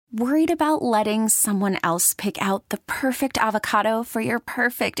Worried about letting someone else pick out the perfect avocado for your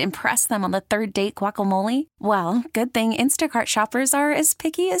perfect impress them on the third date guacamole? Well, good thing Instacart shoppers are as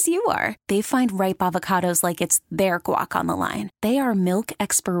picky as you are. They find ripe avocados like it's their guac on the line. They are milk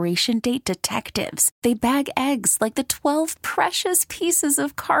expiration date detectives. They bag eggs like the 12 precious pieces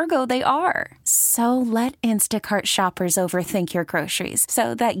of cargo they are. So let Instacart shoppers overthink your groceries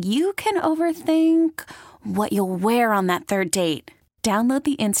so that you can overthink what you'll wear on that third date. Download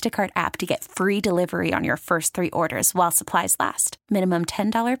the Instacart app to get free delivery on your first 3 orders while supplies last. Minimum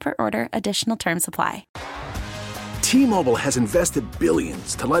 $10 per order. Additional terms apply. T-Mobile has invested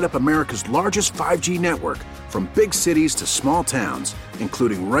billions to light up America's largest 5G network, from big cities to small towns,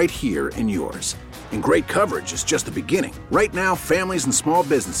 including right here in yours. And great coverage is just the beginning. Right now, families and small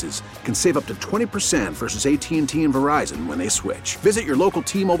businesses can save up to 20% versus AT&T and Verizon when they switch. Visit your local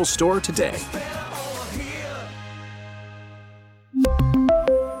T-Mobile store today.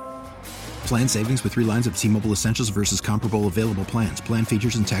 Plan savings with 3 lines of T-Mobile Essentials versus comparable available plans. Plan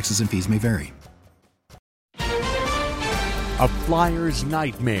features and taxes and fees may vary. A flyer's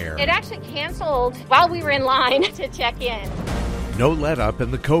nightmare. It actually canceled while we were in line to check in. No let-up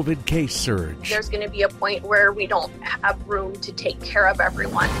in the COVID case surge. There's going to be a point where we don't have room to take care of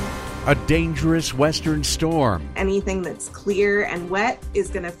everyone. A dangerous western storm. Anything that's clear and wet is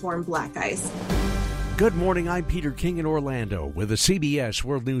going to form black ice. Good morning, I'm Peter King in Orlando with a CBS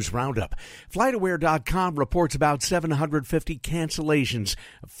World News Roundup. FlightAware.com reports about 750 cancellations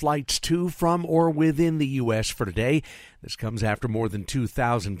of flights to, from, or within the U.S. for today. This comes after more than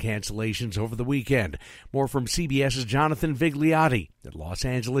 2,000 cancellations over the weekend. More from CBS's Jonathan Vigliotti at Los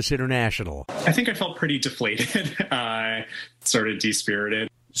Angeles International. I think I felt pretty deflated, sort of dispirited.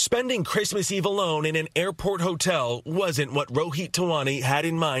 Spending Christmas Eve alone in an airport hotel wasn't what Rohit Tawani had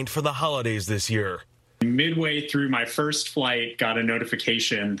in mind for the holidays this year. Midway through my first flight, got a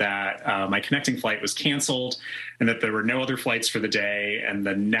notification that my connecting flight was canceled and that there were no other flights for the day. And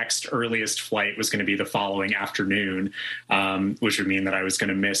the next earliest flight was going to be the following afternoon, which would mean that I was going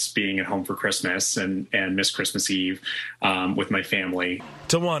to miss being at home for Christmas and miss Christmas Eve with my family.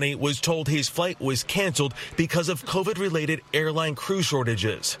 Tawani was told his flight was canceled because of COVID-related airline crew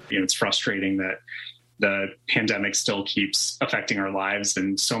shortages. It's frustrating that the pandemic still keeps affecting our lives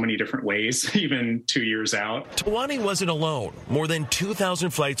in so many different ways, even 2 years out. Tawani wasn't alone. More than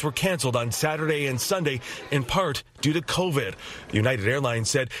 2,000 flights were canceled on Saturday and Sunday, in part due to COVID. United Airlines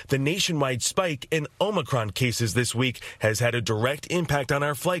said the nationwide spike in Omicron cases this week has had a direct impact on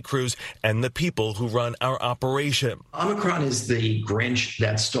our flight crews and the people who run our operation. Omicron is the Grinch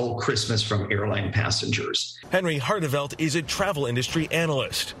that stole Christmas from airline passengers. Henry Hardevelt is a travel industry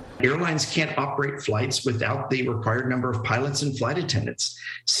analyst. Airlines can't operate flights without the required number of pilots and flight attendants.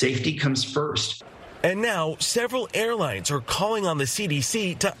 Safety comes first. And now, several airlines are calling on the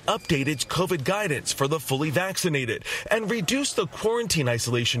CDC to update its COVID guidance for the fully vaccinated and reduce the quarantine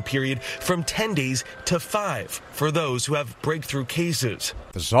isolation period from 10 days to 5 for those who have breakthrough cases.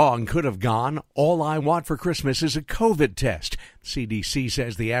 The song could have gone, "All I Want for Christmas is a COVID test." CDC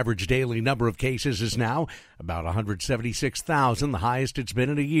says the average daily number of cases is now about 176,000, the highest it's been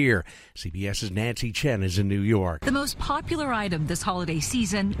in a year. CBS's Nancy Chen is in New York. The most popular item this holiday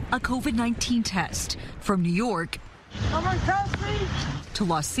season, a COVID-19 test. From New York to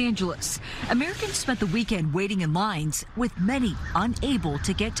Los Angeles, Americans spent the weekend waiting in lines, with many unable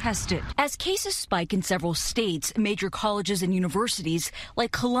to get tested. As cases spike in several states, major colleges and universities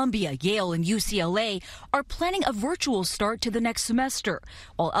like Columbia, Yale, and UCLA are planning a virtual start to the next semester,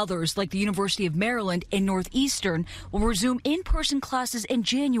 while others like the University of Maryland and Northeastern will resume in-person classes in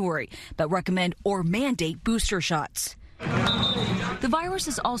January, but recommend or mandate booster shots. The virus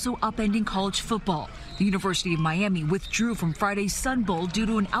is also upending college football. The University of Miami withdrew from Friday's Sun Bowl due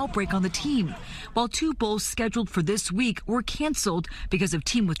to an outbreak on the team, while 2 bowls scheduled for this week were canceled because of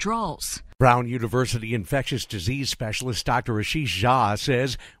team withdrawals. Brown University infectious disease specialist Dr. Ashish Jha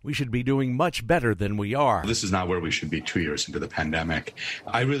says we should be doing much better than we are. This is not where we should be 2 years into the pandemic.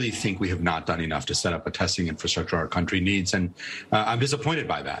 I really think we have not done enough to set up a testing infrastructure our country needs, and I'm disappointed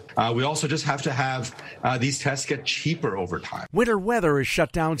by that. We also just have to have these tests get cheaper over time. Winter weather has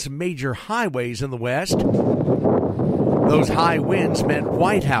shut down some major highways in the West. Those high winds meant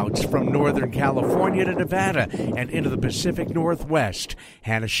whiteouts from Northern California to Nevada and into the Pacific Northwest.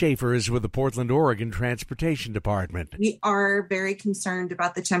 Hannah Schaefer is with the Portland, Oregon Transportation Department. We are very concerned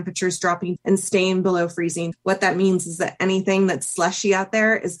about the temperatures dropping and staying below freezing. What that means is that anything that's slushy out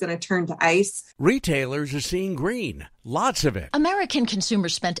there is going to turn to ice. Retailers are seeing green. Lots of it. American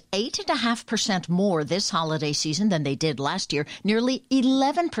consumers spent 8.5% more this holiday season than they did last year, nearly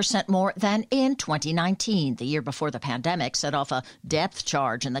 11% more than in 2019, the year before the pandemic set off a depth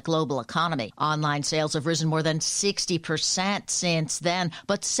charge in the global economy. Online sales have risen more than 60% since then,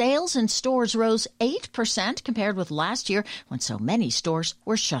 but sales in stores rose 8% compared with last year when so many stores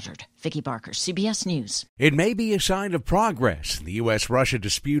were shuttered. Vicki Barker, CBS News. It may be a sign of progress in the U.S.-Russia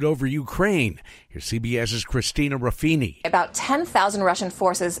dispute over Ukraine. Here's CBS's Christina Ruffini. About 10,000 Russian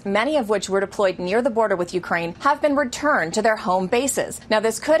forces, many of which were deployed near the border with Ukraine, have been returned to their home bases. Now,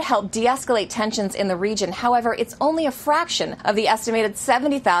 this could help de-escalate tensions in the region. However, it's only a fraction of the estimated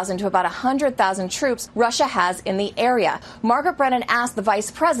 70,000 to about 100,000 troops Russia has in the area. Margaret Brennan asked the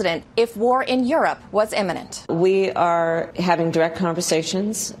vice president if war in Europe was imminent. We are having direct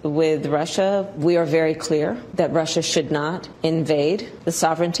conversations with Russia. We are very clear that Russia should not invade the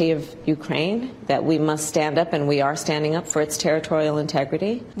sovereignty of Ukraine, that we must stand up, and we are standing up for its territorial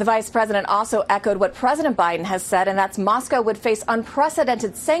integrity. The vice president also echoed what President Biden has said, and that's Moscow would face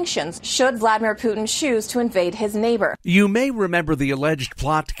unprecedented sanctions should Vladimir Putin choose to invade his neighbor. You may remember the alleged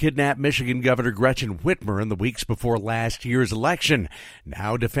plot to kidnap Michigan Governor Gretchen Whitmer in the weeks before last year's election.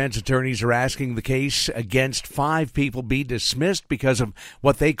 Now defense attorneys are asking the case against 5 people be dismissed because of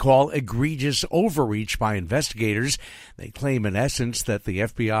what they call egregious overreach by investigators. They claim in essence that the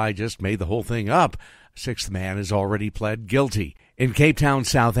FBI just made the whole thing up. A 6th man has already pled guilty. In Cape Town,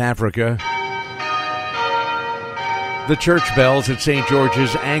 South Africa, the church bells at St.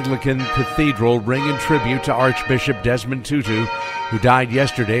 George's Anglican Cathedral ring in tribute to Archbishop Desmond Tutu, who died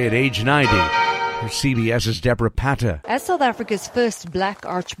yesterday at age 90. CBS's Deborah Patta. As South Africa's first black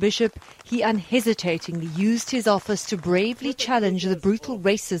archbishop, he unhesitatingly used his office to bravely challenge the brutal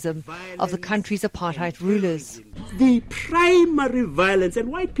racism of the country's apartheid rulers. The primary violence,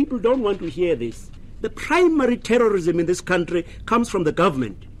 and white people don't want to hear this, the primary terrorism in this country comes from the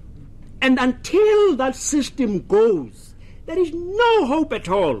government. And until that system goes, there is no hope at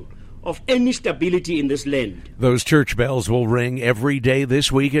all of any stability in this land. Those church bells will ring every day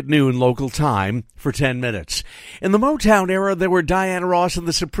this week at noon local time for 10 minutes. In the Motown era, there were Diana Ross and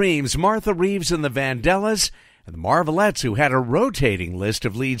the Supremes, Martha Reeves and the Vandellas, and the Marvelettes, who had a rotating list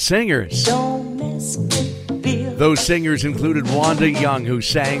of lead singers. Don't mess with Bill. Those singers included Wanda Young, who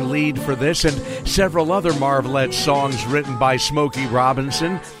sang lead for this, and several other Marvelettes songs written by Smokey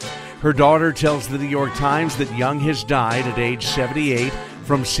Robinson. Her daughter tells the New York Times that Young has died at age 78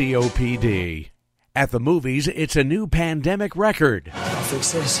 from COPD. At the movies, it's a new pandemic record. I'll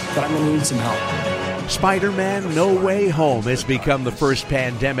fix this, but I'm going to need some help. Spider-Man No Way Home has become the first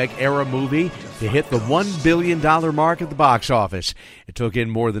pandemic-era movie to hit the $1 billion mark at the box office. It took in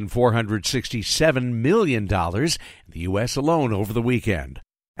more than $467 million in the U.S. alone over the weekend.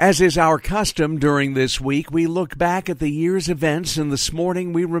 As is our custom during this week, we look back at the year's events, and this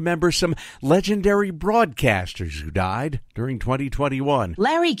morning we remember some legendary broadcasters who died during 2021.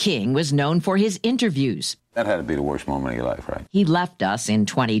 Larry King was known for his interviews. That had to be the worst moment of your life, right? He left us in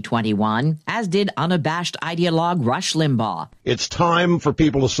 2021, as did unabashed ideologue Rush Limbaugh. It's time for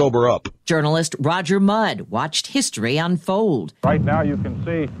people to sober up. Journalist Roger Mudd watched history unfold. Right now you can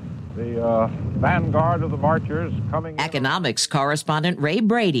see the vanguard of the marchers coming. Economics correspondent Ray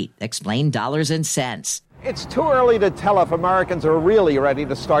Brady explained dollars and cents. It's too early to tell if Americans are really ready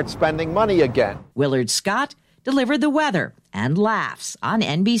to start spending money again. Willard Scott delivered the weather and laughs on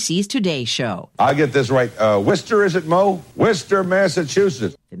NBC's Today Show. I'll get this right. Worcester, is it, Mo? Worcester,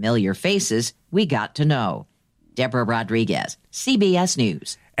 Massachusetts. Familiar faces we got to know. Deborah Rodriguez, CBS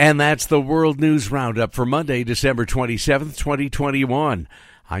News. And that's the World News Roundup for Monday, December 27th, 2021.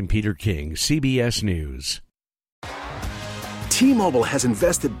 I'm Peter King, CBS News. T-Mobile has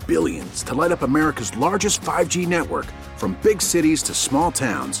invested billions to light up America's largest 5G network, from big cities to small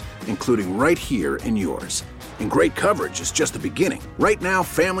towns, including right here in yours. And great coverage is just the beginning. Right now,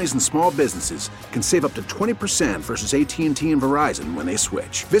 families and small businesses can save up to 20% versus AT&T and Verizon when they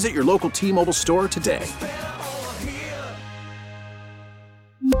switch. Visit your local T-Mobile store today.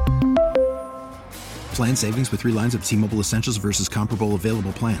 Plan savings with 3 lines of T-Mobile Essentials versus comparable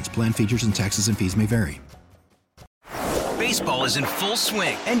available plans. Plan features and taxes and fees may vary. Baseball is in full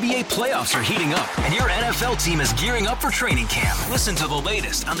swing. NBA playoffs are heating up, and your NFL team is gearing up for training camp. Listen to the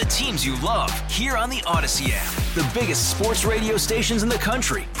latest on the teams you love here on the Odyssey app. The biggest sports radio stations in the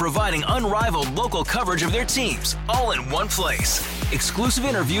country, providing unrivaled local coverage of their teams, all in one place. Exclusive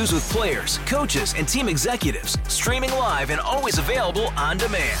interviews with players, coaches, and team executives, streaming live and always available on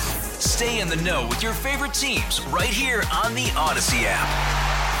demand. Stay in the know with your favorite teams right here on the Odyssey app.